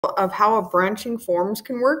of how a branching forms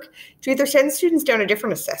can work to either send students down a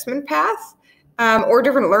different assessment path or a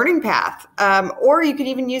different learning path. Or you could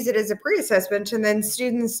even use it as a pre-assessment, and then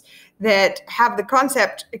students that have the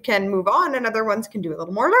concept can move on and other ones can do a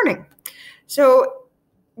little more learning. So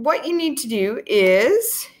what you need to do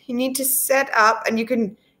is you need to set up, and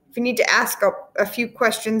you need to ask a few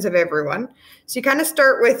questions of everyone. So you kind of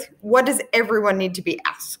start with, what does everyone need to be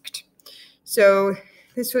asked? So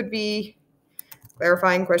this would be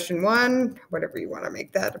clarifying question 1, whatever you want to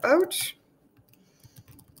make that about.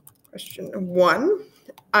 Question 1.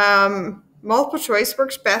 Multiple choice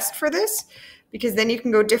works best for this because then you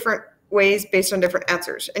can go different ways based on different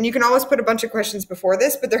answers. And you can always put a bunch of questions before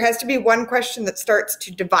this, but there has to be one question that starts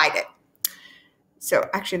to divide it. So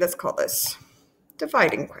actually, let's call this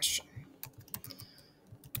dividing question.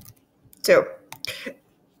 So,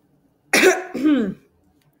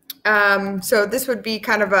 so this would be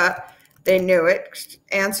kind of a they know it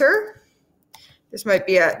answer. This might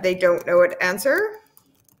be a they don't know it answer.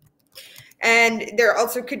 And there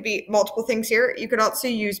also could be multiple things here. You could also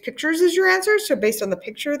use pictures as your answer. So based on the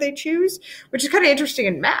picture they choose, which is kind of interesting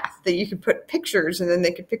in math, that you could put pictures and then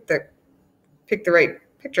they could pick the right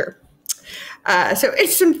picture. So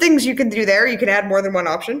it's some things you can do there. You can add more than one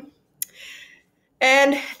option.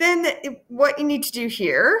 And then what you need to do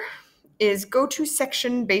here is go to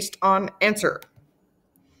section based on answer.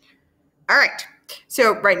 All right.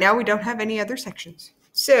 So right now we don't have any other sections.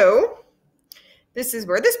 So this is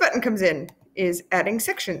where this button comes in, is adding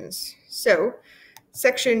sections. So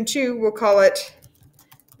section 2, we'll call it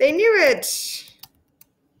they knew it.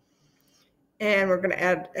 And we're going to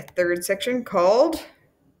add a third section called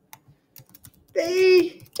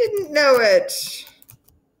they didn't know it.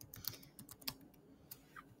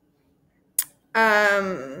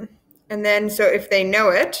 And then, so if they know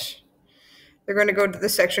it, they're going to go to the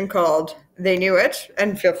section called they knew it,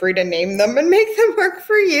 and feel free to name them and make them work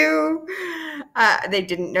for you. They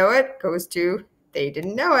didn't know it goes to they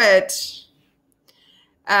didn't know it.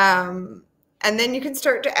 And then you can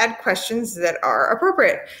start to add questions that are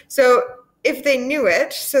appropriate. So if they knew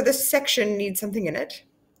it, so this section needs something in it.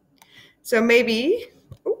 So maybe,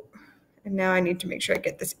 and now I need to make sure I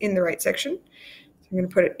get this in the right section. So I'm going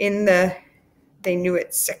to put it in the they knew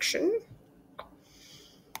it section.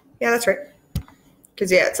 Yeah, that's right.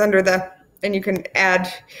 Because, yeah, it's under the, and you can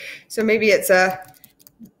add, so maybe it's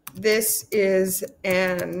this is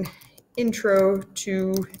an intro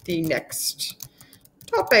to the next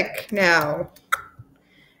topic now.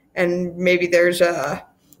 And maybe there's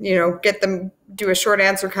get them do a short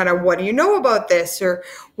answer, kind of, what do you know about this? Or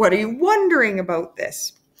what are you wondering about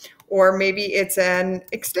this? Or maybe it's an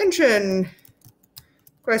extension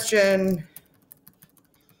question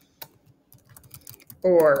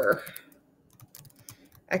or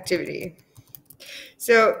activity.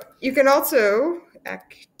 So you can also,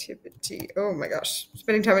 activity, oh my gosh,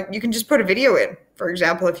 spending time, you can just put a video in. For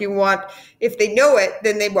example, if they know it,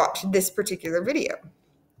 then they watch this particular video.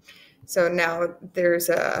 So now there's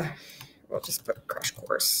we'll just put crash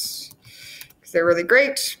course because they're really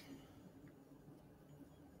great.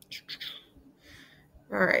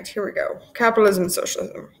 All right, here we go. Capitalism and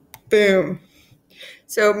socialism. Boom.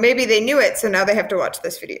 So maybe they knew it, so now they have to watch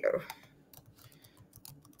this video.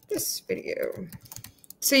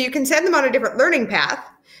 So you can send them on a different learning path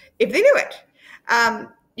if they knew it.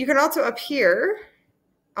 You can also, up here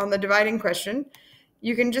on the dividing question,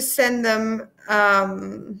 you can just send them,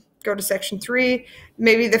 go to section 3.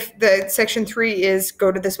 Maybe the section 3 is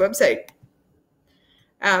go to this website.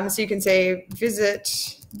 So you can say,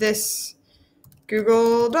 visit this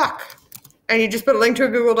Google Doc. And you just put a link to a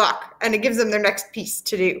Google Doc, and it gives them their next piece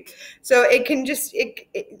to do. So it can just,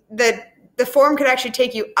 the form could actually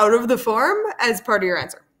take you out of the form as part of your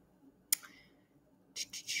answer.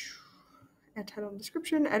 Add title and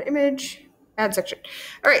description, add image, add section.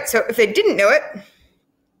 All right, so if they didn't know it,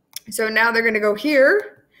 so now they're going to go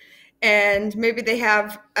here, and maybe they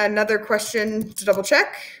have another question to double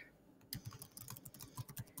check.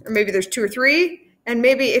 Or maybe there's 2 or 3, and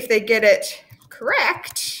maybe if they get it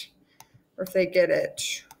correct, or if they get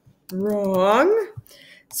it wrong,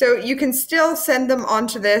 so you can still send them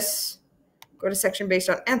onto this, go to section based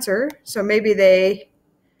on answer. So maybe they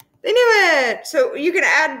knew it. So you can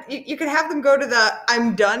add, you can have them go to the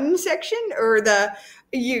I'm done section or the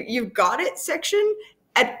you've got it section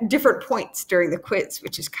at different points during the quiz,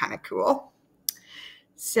 which is kind of cool.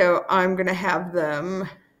 So I'm going to have them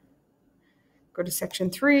go to section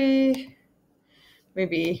 3,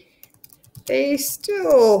 maybe they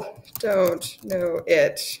still don't know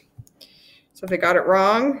it. So if they got it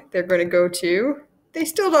wrong, they're going to go to they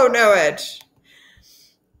still don't know it.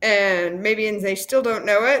 and maybe they still don't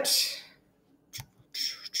know it,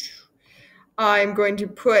 I'm going to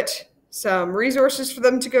put some resources for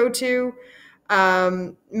them to go to.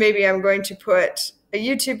 Maybe I'm going to put a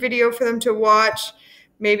YouTube video for them to watch.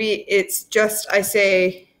 Maybe it's just I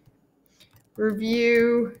say,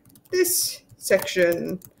 review this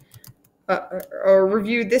section or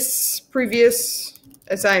review this previous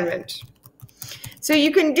assignment. So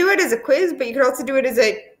you can do it as a quiz, but you can also do it as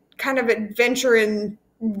a kind of adventure in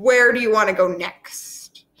where do you want to go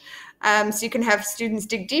next. So you can have students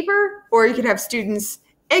dig deeper, or you can have students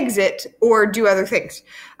exit or do other things.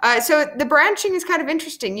 So the branching is kind of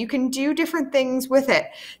interesting. You can do different things with it.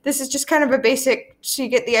 This is just kind of a basic, so you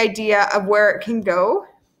get the idea of where it can go.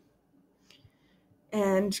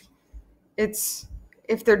 And it's,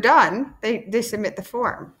 if they're done, they submit the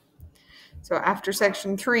form. So after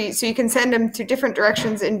section 3, so you can send them to different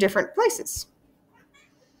directions in different places.